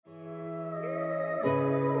Okay,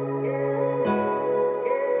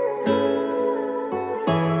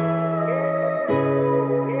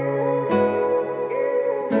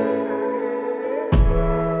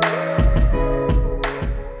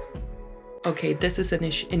 this is an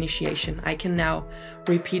initiation. I can now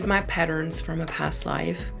repeat my patterns from a past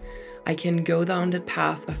life. I can go down the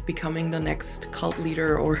path of becoming the next cult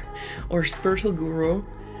leader or spiritual guru,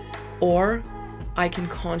 or I can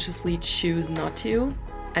consciously choose not to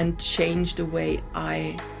and change the way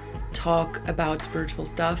I talk about spiritual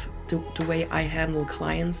stuff, the way I handle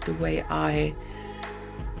clients, the way I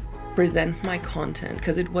present my content,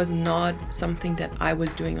 because it was not something that I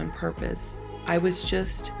was doing on purpose. I was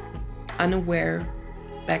just unaware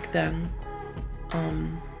back then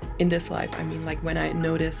in this life. I mean, like when I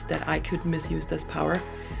noticed that I could misuse this power,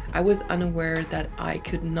 I was unaware that I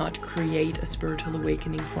could not create a spiritual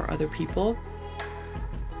awakening for other people.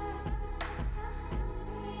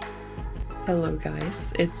 Hello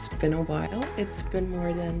guys, it's been a while. It's been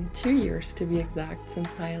more than 2 years to be exact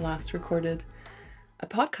since I last recorded a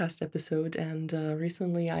podcast episode, and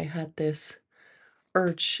recently I had this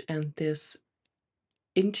urge and this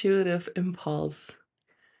intuitive impulse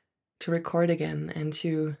to record again and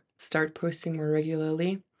to start posting more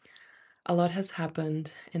regularly. A lot has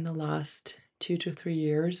happened in the last 2 to 3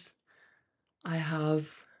 years. I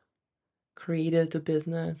have created a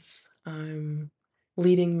business. I'm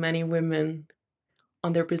leading many women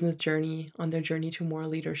on their business journey, on their journey to more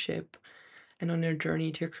leadership, and on their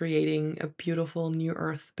journey to creating a beautiful new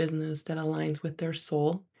earth business that aligns with their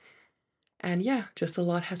soul. And yeah, just a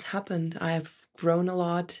lot has happened. I've grown a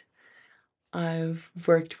lot. I've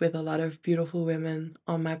worked with a lot of beautiful women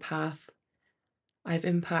on my path. I've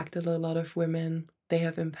impacted a lot of women. They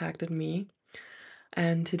have impacted me.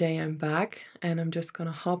 And today I'm back and I'm just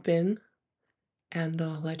gonna hop in and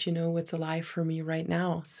let you know what's alive for me right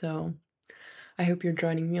now. So I hope you're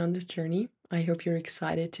joining me on this journey. I hope you're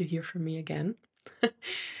excited to hear from me again.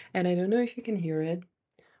 And I don't know if you can hear it,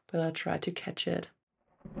 but I'll try to catch it.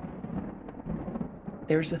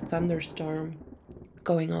 There's a thunderstorm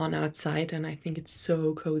going on outside, and I think it's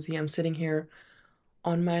so cozy. I'm sitting here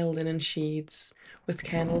on my linen sheets with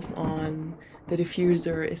candles on. The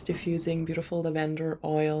diffuser is diffusing beautiful lavender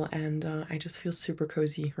oil, and I just feel super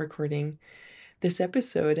cozy recording this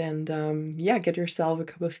episode. And yeah, get yourself a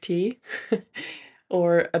cup of tea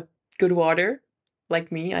or a good water.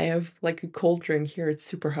 Like me, I have like a cold drink here. It's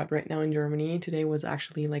super hot right now in Germany. Today was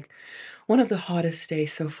actually like one of the hottest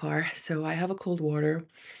days so far. So I have a cold water,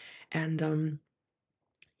 and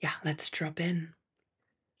yeah, let's drop in.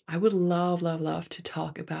 I would love, love, love to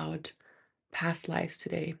talk about past lives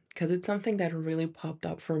today because it's something that really popped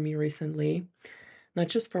up for me recently, not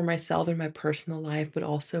just for myself in my personal life, but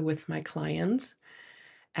also with my clients.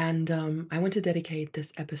 And I want to dedicate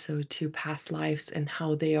this episode to past lives and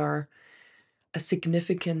how they are a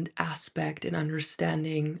significant aspect in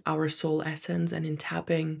understanding our soul essence and in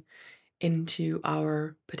tapping into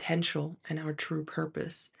our potential and our true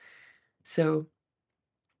purpose. So,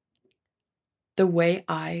 the way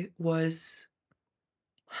I was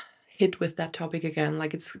hit with that topic again,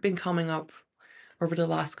 like it's been coming up over the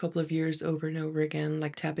last couple of years over and over again,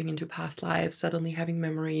 like tapping into past lives, suddenly having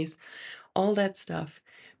memories, all that stuff.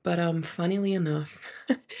 But funnily enough,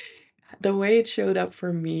 the way it showed up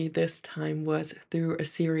for me this time was through a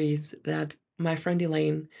series that my friend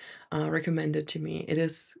Elaine recommended to me. It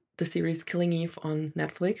is the series Killing Eve on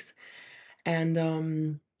Netflix,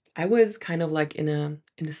 and I was kind of like in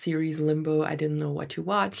a series limbo. I didn't know what to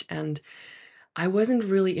watch, and I wasn't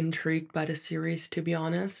really intrigued by the series, to be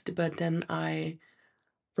honest. But then I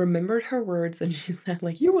remembered her words and she said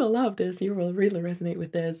like, "You will love this, you will really resonate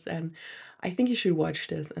with this, and I think you should watch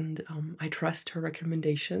this." And I trust her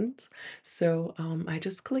recommendations, so I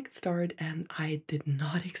just clicked start, and I did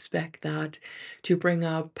not expect that to bring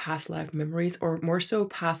up past life memories, or more so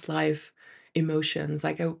past life emotions.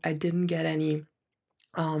 Like I didn't get any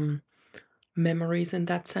um memories in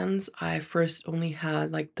that sense. I first only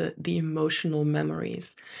had like the emotional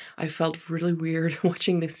memories. I felt really weird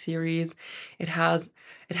watching this series. It has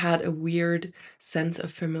it had a weird sense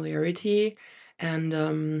of familiarity,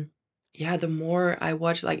 and yeah, the more I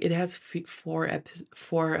watch, like it has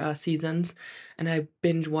four seasons, and I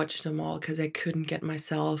binge watched them all because I couldn't get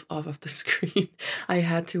myself off of the screen. I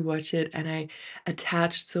had to watch it, and I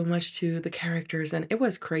attached so much to the characters, and it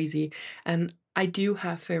was crazy. And I do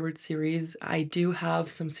have favorite series. I do have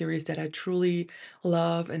some series that I truly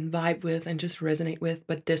love and vibe with and just resonate with,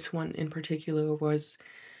 but this one in particular was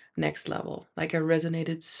next level. Like I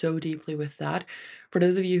resonated so deeply with that. For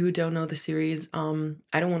those of you who don't know the series,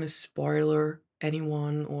 I don't want to spoiler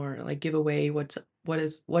anyone or like give away what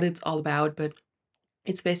it's all about, but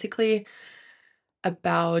It's basically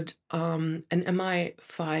about an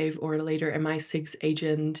MI5 or later MI6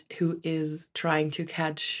 agent who is trying to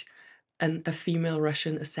catch a female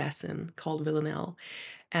Russian assassin called Villanelle.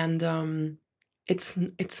 And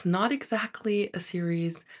it's not exactly a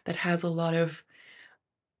series that has a lot of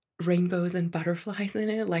rainbows and butterflies in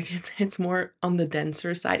it. Like it's more on the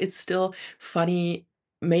denser side. It's still funny,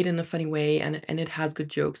 made in a funny way, and it has good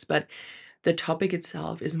jokes, but the topic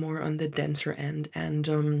itself is more on the denser end.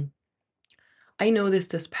 And I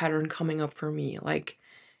noticed this pattern coming up for me. Like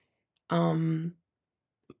um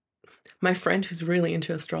my friend who's really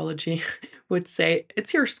into astrology would say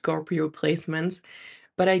it's your Scorpio placements.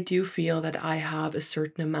 But I do feel that I have a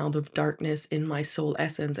certain amount of darkness in my soul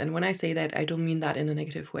essence. And when I say that, I don't mean that in a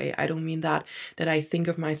negative way. I don't mean that I think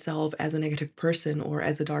of myself as a negative person or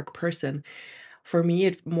as a dark person. For me,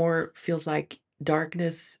 it more feels like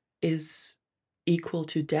darkness is equal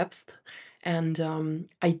to depth. And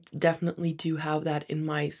I definitely do have that in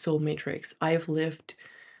my soul matrix. I have lived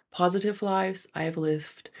positive lives. I've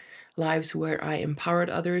lived lives where I empowered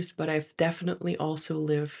others, but I've definitely also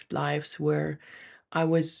lived lives where I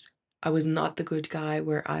was I was not the good guy,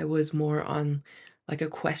 where I was more on, like, a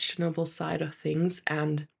questionable side of things,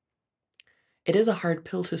 and it is a hard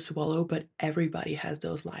pill to swallow, but everybody has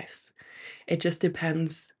those lives. It just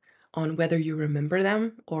depends on whether you remember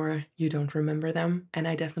them or you don't remember them, and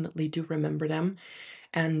I definitely do remember them,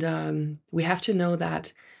 and, we have to know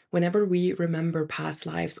that whenever we remember past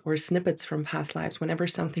lives or snippets from past lives, whenever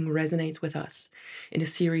something resonates with us in a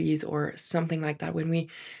series or something like that, when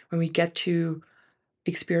we get to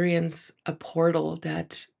experience a portal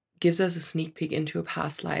that gives us a sneak peek into a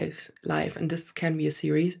past life, and this can be a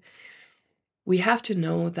series, we have to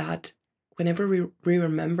know that whenever we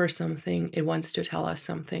remember something, it wants to tell us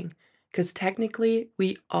something. Because technically,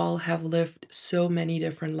 we all have lived so many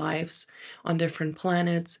different lives on different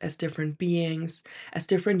planets, as different beings, as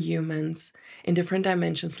different humans, in different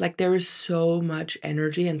dimensions. Like, there is so much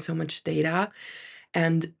energy and so much data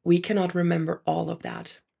and we cannot remember all of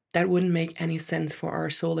that. That wouldn't make any sense for our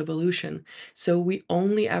soul evolution. So we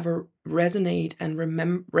only ever resonate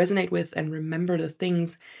with and remember the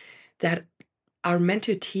things that are meant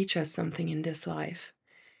to teach us something in this life.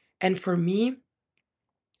 And for me,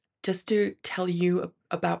 just to tell you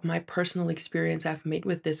about my personal experience I've made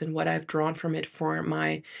with this and what I've drawn from it for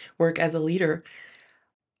my work as a leader,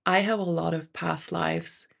 I have a lot of past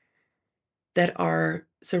lives that are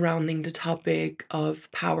surrounding the topic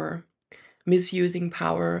of power, misusing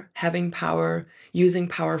power, having power, using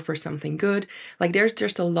power for something good. Like there's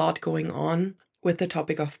just a lot going on with the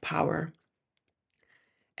topic of power.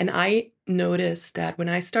 And I noticed that when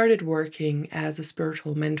I started working as a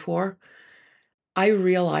spiritual mentor, I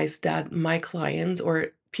realized that my clients or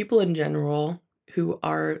people in general who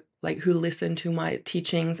are like who listen to my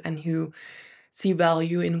teachings and who see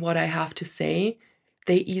value in what I have to say,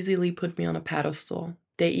 they easily put me on a pedestal.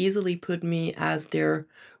 They easily put me as their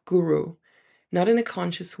guru. Not in a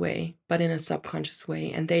conscious way, but in a subconscious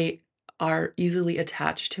way, and they are easily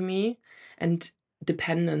attached to me and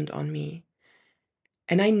dependent on me.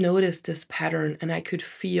 And I noticed this pattern and I could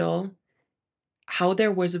feel how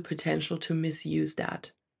there was a potential to misuse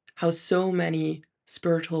that. How so many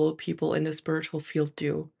spiritual people in the spiritual field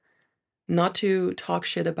do. Not to talk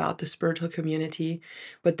shit about the spiritual community,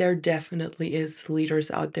 but there definitely is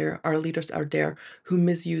leaders out there, are leaders out there who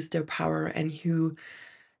misuse their power and who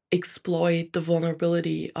exploit the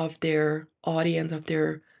vulnerability of their audience, of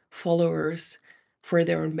their followers for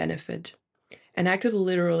their own benefit. And I could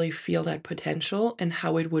literally feel that potential and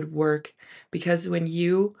how it would work because when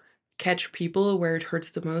you catch people where it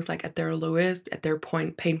hurts the most, like at their lowest, at their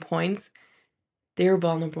pain points, they're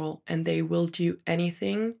vulnerable and they will do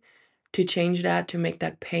anything to change that, to make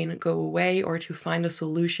that pain go away, or to find a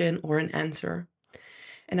solution or an answer.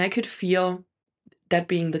 And I could feel that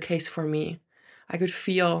being the case for me. I could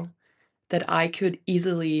feel that I could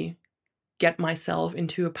easily get myself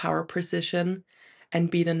into a power position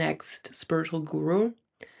and be the next spiritual guru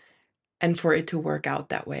and for it to work out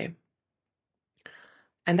that way.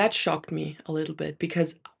 And that shocked me a little bit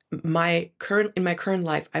because my current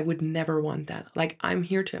life I would never want that. Like I'm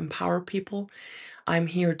here to empower people. I'm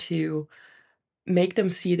here to make them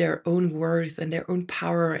see their own worth and their own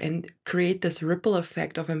power and create this ripple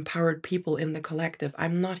effect of empowered people in the collective.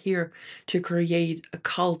 I'm not here to create a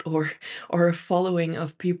cult or a following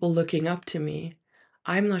of people looking up to me.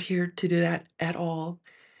 I'm not here to do that at all.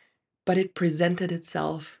 But it presented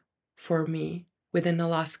itself for me within the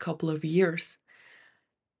last couple of years.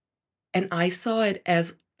 And I saw it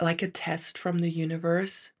as like a test from the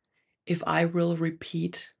universe if I will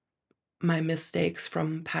repeat my mistakes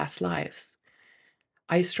from past lives.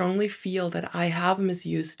 I strongly feel that I have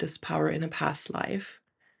misused this power in a past life.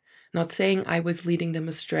 Not saying I was leading them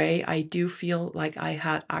astray. I do feel like I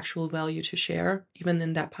had actual value to share, even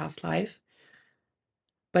in that past life.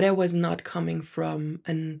 But I was not coming from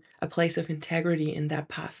a place of integrity in that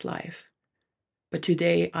past life. But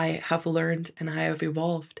today I have learned and I have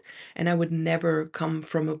evolved, and I would never come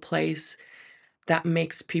from a place that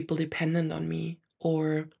makes people dependent on me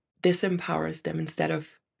or disempowers them instead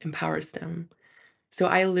of empowers them. So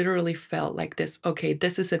I literally felt like this, okay,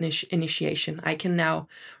 this is an initiation. I can now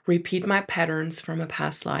repeat my patterns from a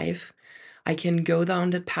past life. I can go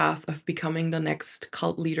down that path of becoming the next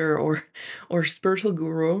cult leader or spiritual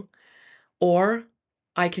guru, or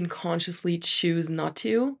I can consciously choose not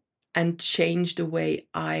to and change the way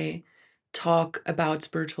I talk about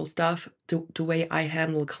spiritual stuff, the way I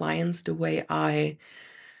handle clients, the way I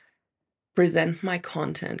present my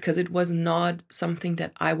content, because it was not something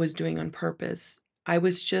that I was doing on purpose. I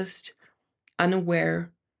was just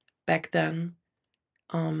unaware back then,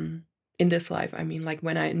 um, in this life. I mean, like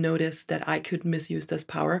when I noticed that I could misuse this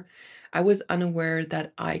power, I was unaware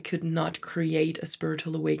that I could not create a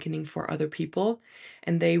spiritual awakening for other people,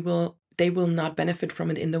 and they will not benefit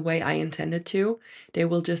from it in the way I intended to. They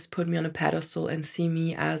will just put me on a pedestal and see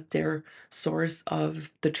me as their source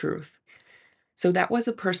of the truth. So that was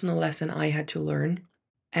a personal lesson I had to learn.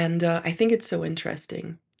 And I think it's so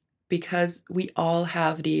interesting because we all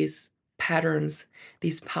have these patterns,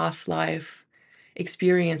 these past life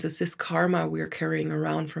experiences, this karma we're carrying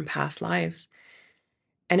around from past lives.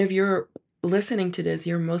 And if you're listening to this,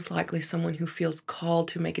 you're most likely someone who feels called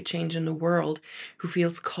to make a change in the world, who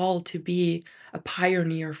feels called to be a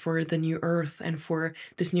pioneer for the new earth and for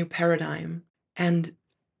this new paradigm. And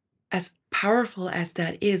as powerful as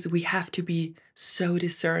that is, we have to be so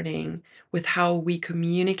discerning with how we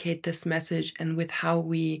communicate this message and with how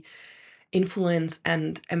we influence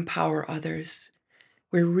and empower others.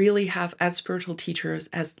 We really have, as spiritual teachers,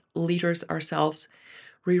 as leaders ourselves,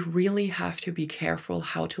 we really have to be careful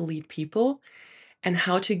how to lead people and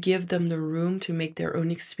how to give them the room to make their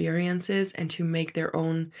own experiences and to make their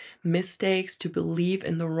own mistakes, to believe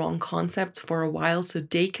in the wrong concepts for a while so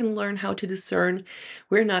they can learn how to discern.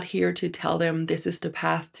 We're not here to tell them this is the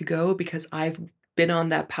path to go because I've been on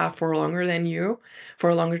that path for longer than you,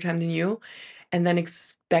 for a longer time than you, and then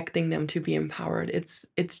expecting them to be empowered.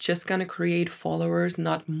 It's just going to create followers,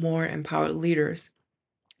 not more empowered leaders.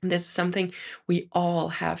 And this is something we all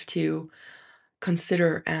have to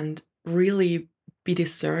consider and really be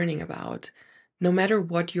discerning about. No matter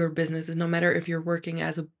what your business is, no matter if you're working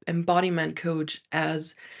as an embodiment coach,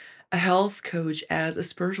 as a health coach, as a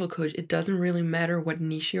spiritual coach, it doesn't really matter what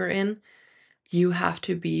niche you're in. You have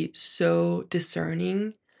to be so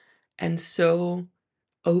discerning and so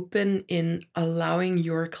open in allowing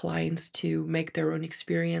your clients to make their own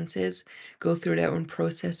experiences, go through their own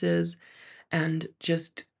processes, and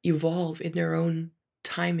just evolve in their own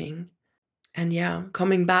timing. And yeah,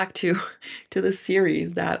 coming back to to the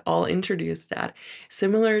series that I'll introduce that,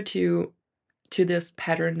 similar to this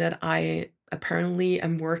pattern that I apparently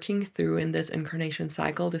am working through in this incarnation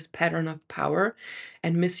cycle, this pattern of power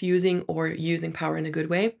and misusing or using power in a good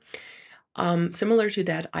way. Similar to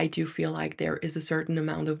that, I do feel like there is a certain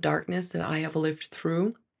amount of darkness that I have lived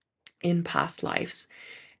through in past lives.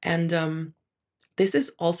 And this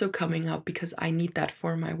is also coming up because I need that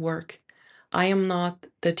for my work. I am not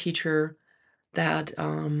the teacher that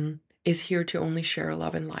is here to only share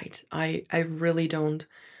love and light. I really don't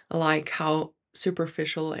like how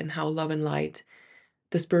superficial and how love and light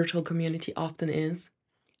the spiritual community often is,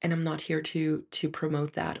 and I'm not here to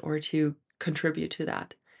promote that or to contribute to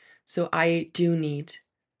that. So I do need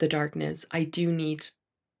the darkness. I do need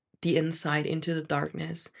the insight into the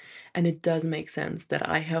darkness. And it does make sense that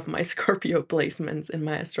I have my Scorpio placements in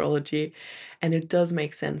my astrology. And it does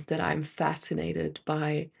make sense that I'm fascinated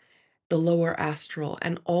by the lower astral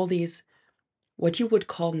and all these what you would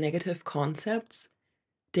call negative concepts.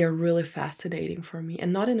 They're really fascinating for me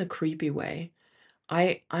and not in a creepy way.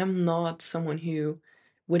 I'm not someone who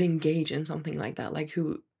would engage in something like that, like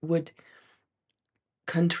who would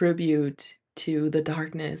contribute to the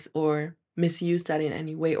darkness or misuse that in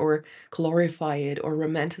any way or glorify it or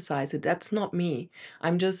romanticize it. That's not me.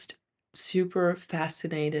 I'm just super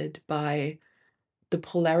fascinated by the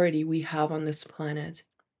polarity we have on this planet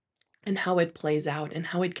and how it plays out and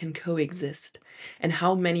how it can coexist and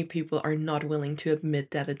how many people are not willing to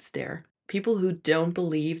admit that it's there. People who don't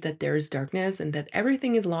believe that there is darkness and that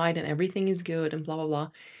everything is light and everything is good and blah blah blah,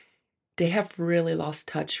 they have really lost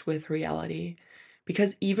touch with reality.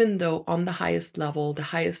 Because even though on the highest level, the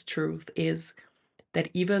highest truth is that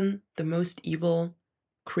even the most evil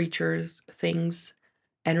creatures, things,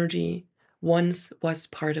 energy once was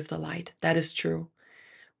part of the light. That is true.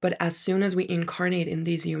 But as soon as we incarnate in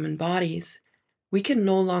these human bodies, we can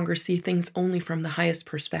no longer see things only from the highest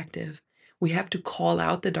perspective. We have to call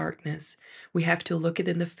out the darkness. We have to look it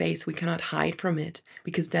in the face. We cannot hide from it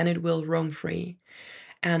because then it will roam free.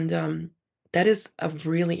 And that is a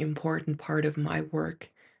really important part of my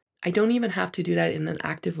work. I don't even have to do that in an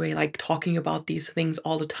active way, like talking about these things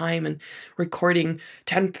all the time and recording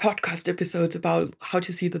 10 podcast episodes about how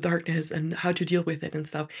to see the darkness and how to deal with it and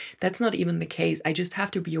stuff. That's not even the case. I just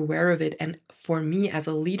have to be aware of it. And for me, as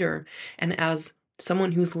a leader and as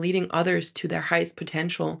someone who's leading others to their highest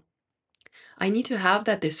potential, I need to have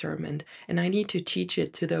that discernment and I need to teach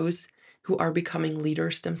it to those who are becoming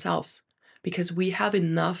leaders themselves because we have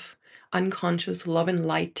enough unconscious love and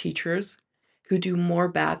light teachers who do more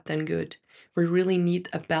bad than good. We really need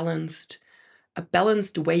a balanced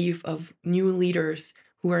wave of new leaders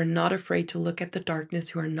who are not afraid to look at the darkness,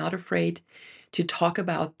 who are not afraid to talk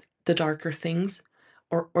about the darker things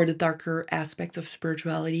or the darker aspects of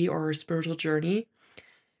spirituality or spiritual journey.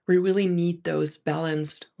 We really need those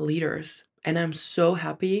balanced leaders. And I'm so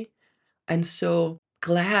happy and so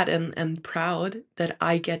glad and proud that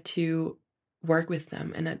I get to work with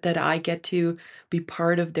them and that I get to be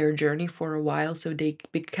part of their journey for a while so they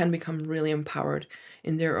can become really empowered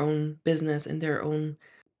in their own business, in their own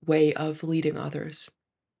way of leading others.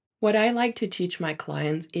 What I like to teach my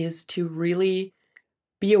clients is to really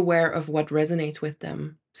be aware of what resonates with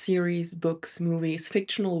them. Series, books, movies,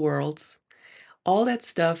 fictional worlds, all that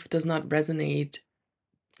stuff does not resonate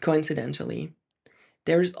coincidentally.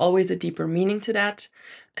 There's always a deeper meaning to that,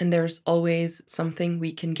 and there's always something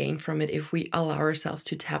we can gain from it if we allow ourselves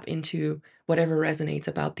to tap into whatever resonates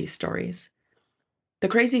about these stories. The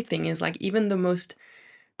crazy thing is like even the most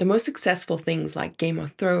successful things like Game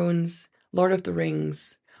of Thrones, Lord of the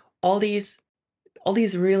Rings, all these all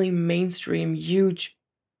these really mainstream huge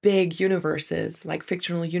big universes, like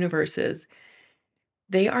fictional universes,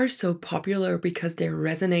 they are so popular because they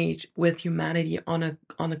resonate with humanity on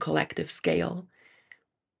a collective scale.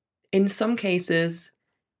 In some cases,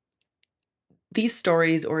 these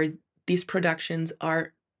stories or these productions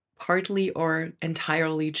are partly or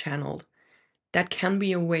entirely channeled. That can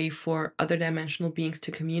be a way for other dimensional beings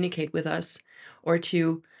to communicate with us or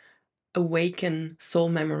to awaken soul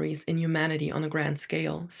memories in humanity on a grand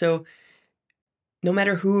scale. So, no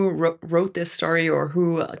matter who wrote this story or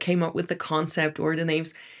who came up with the concept or the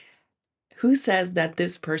names, who says that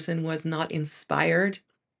this person was not inspired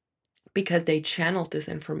because they channeled this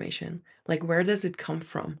information? Like, where does it come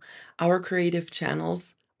from? Our creative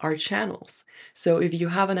channels are channels. So, if you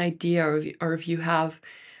have an idea or if you have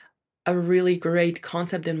a really great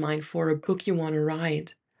concept in mind for a book you want to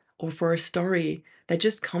write or for a story that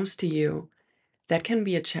just comes to you, that can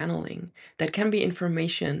be a channeling. That can be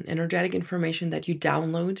information, energetic information that you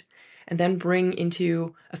download and then bring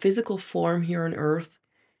into a physical form here on earth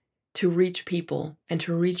to reach people and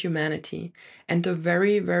to reach humanity. And the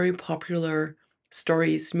very, very popular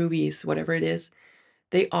stories, movies, whatever it is,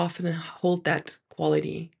 they often hold that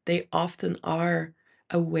quality. They often are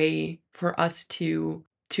a way for us to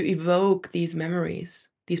evoke these memories,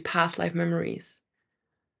 these past life memories.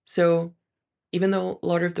 So even though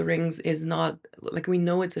Lord of the Rings is not like we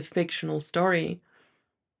know it's a fictional story,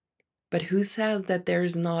 but who says that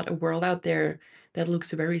there's not a world out there that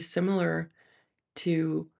looks very similar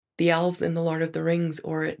to the elves in the Lord of the Rings,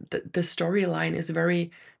 or the storyline is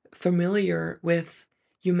very familiar with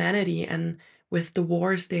humanity and with the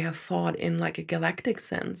wars they have fought in like a galactic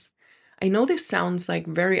sense. I know this sounds like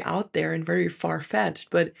very out there and very far-fetched,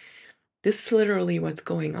 but this is literally what's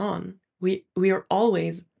going on. We are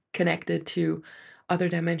always connected to other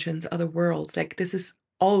dimensions, other worlds. Like this is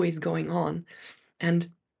always going on. And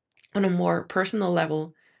on a more personal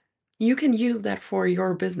level, you can use that for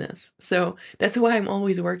your business. So that's why I'm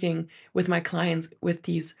always working with my clients with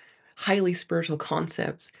these highly spiritual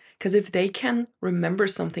concepts. Because if they can remember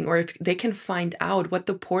something or if they can find out what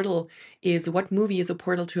the portal is, what movie is a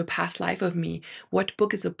portal to a past life of me, what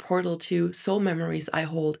book is a portal to soul memories I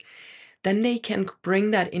hold, then they can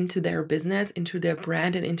bring that into their business, into their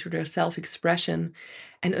brand, and into their self expression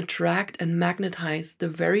and attract and magnetize the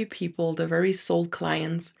very people, the very soul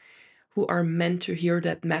clients who are meant to hear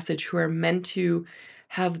that message, who are meant to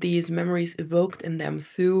have these memories evoked in them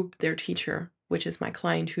through their teacher, which is my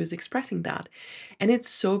client who's expressing that. And it's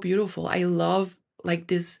so beautiful. I love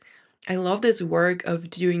this work of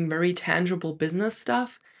doing very tangible business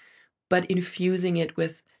stuff but infusing it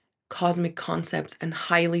with cosmic concepts and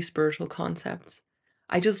highly spiritual concepts.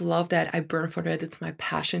 I just love that. I burn for that. It's my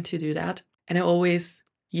passion to do that. And I always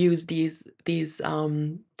use these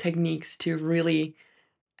techniques to really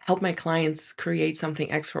help my clients create something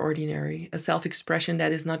extraordinary, a self-expression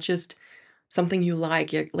that is not just something you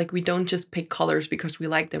like. Like, we don't just pick colors because we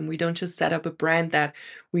like them. We don't just set up a brand that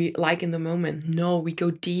we like in the moment. No, we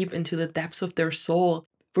go deep into the depths of their soul.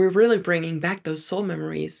 We're really bringing back those soul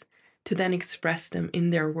memories to then express them in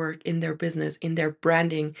their work, in their business, in their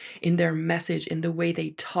branding, in their message, in the way they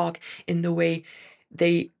talk, in the way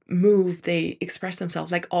they move, they express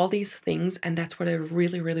themselves, like all these things. And that's what I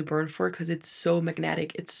really, really burn for, because it's so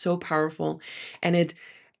magnetic, it's so powerful, and it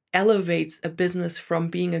elevates a business from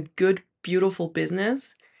being a good, beautiful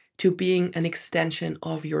business to being an extension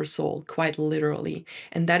of your soul, quite literally.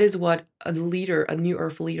 And that is what a leader, a new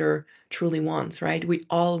earth leader, truly wants, right? We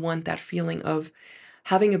all want that feeling of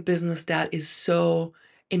having a business that is so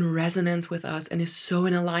in resonance with us and is so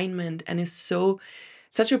in alignment and is so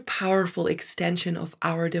such a powerful extension of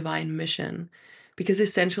our divine mission. Because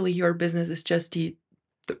essentially your business is just the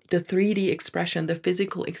 3D expression, the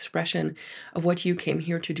physical expression of what you came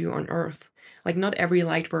here to do on earth. Like, not every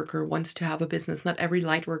light worker wants to have a business, not every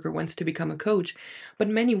light worker wants to become a coach, but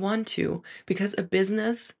many want to, because a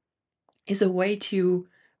business is a way to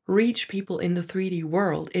reach people in the 3D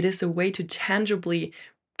world. It is a way to tangibly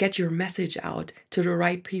get your message out to the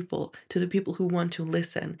right people, to the people who want to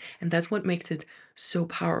listen. And that's what makes it so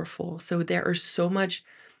powerful. So there are so much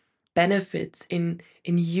benefits in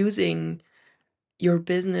using your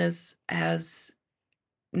business as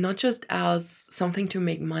not just as something to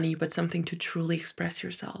make money, but something to truly express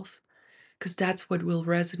yourself. Because that's what will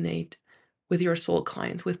resonate with your soul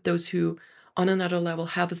clients, with those who, on another level,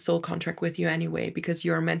 have a soul contract with you anyway, because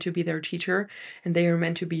you're meant to be their teacher and they are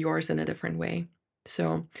meant to be yours in a different way.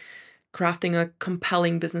 So, crafting a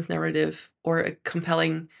compelling business narrative or a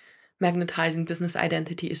compelling magnetizing business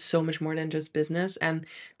identity is so much more than just business. And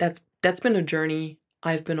that's been a journey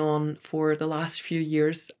I've been on for the last few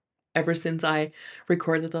years. Ever since I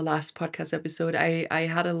recorded the last podcast episode, I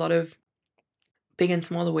had a lot of big and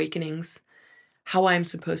small awakenings, how I'm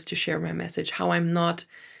supposed to share my message, how I'm not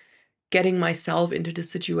getting myself into the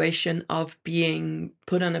situation of being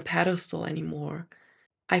put on a pedestal anymore.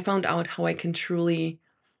 I found out how I can truly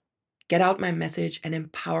get out my message and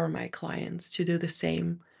empower my clients to do the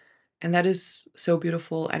same. And that is so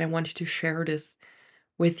beautiful. And I wanted to share this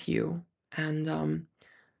with you. And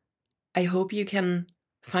I hope you can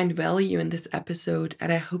find value in this episode.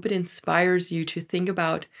 And I hope it inspires you to think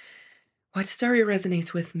about, what story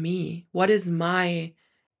resonates with me? What is my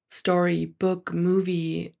story, book,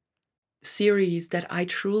 movie, series that I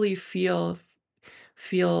truly feel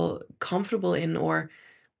comfortable in, or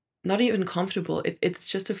not even comfortable. It's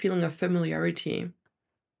just a feeling of familiarity.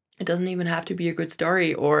 It doesn't even have to be a good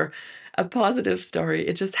story or a positive story.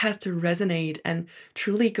 It just has to resonate and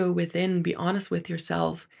truly go within, be honest with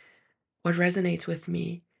yourself. What resonates with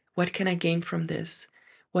me? What can I gain from this?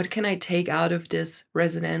 What can I take out of this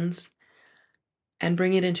resonance and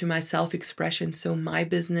bring it into my self expression so my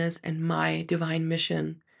business and my divine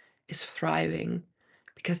mission is thriving?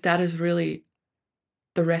 Because that is really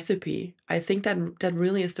the recipe. I think that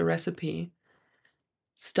really is the recipe.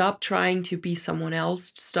 Stop trying to be someone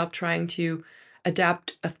else. Stop trying to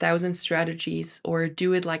adapt 1,000 strategies or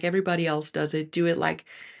do it like everybody else does it. Do it like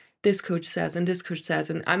this coach says and this coach says.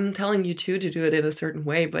 And I'm telling you too to do it in a certain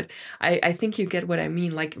way, but I think you get what I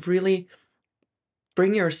mean. Like, really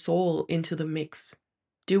bring your soul into the mix.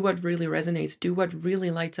 Do what really resonates. Do what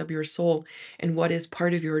really lights up your soul and what is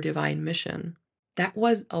part of your divine mission. That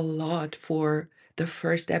was a lot for the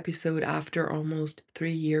first episode after almost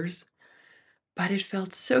 3 years. But it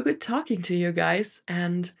felt so good talking to you guys,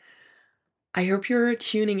 and I hope you're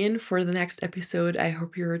tuning in for the next episode. I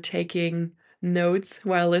hope you're taking notes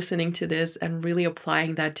while listening to this and really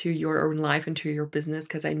applying that to your own life and to your business,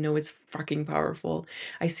 because I know it's fucking powerful.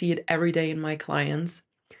 I see it every day in my clients.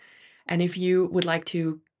 And if you would like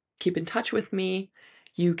to keep in touch with me,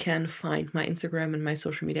 you can find my Instagram and my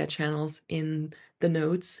social media channels in the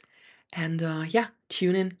notes. And yeah,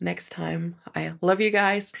 tune in next time. I love you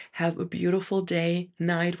guys. Have a beautiful day,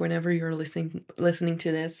 night, whenever you're listening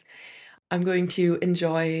to this. I'm going to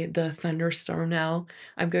enjoy the thunderstorm now.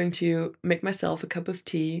 I'm going to make myself a cup of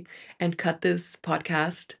tea and cut this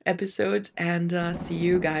podcast episode, and see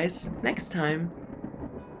you guys next time.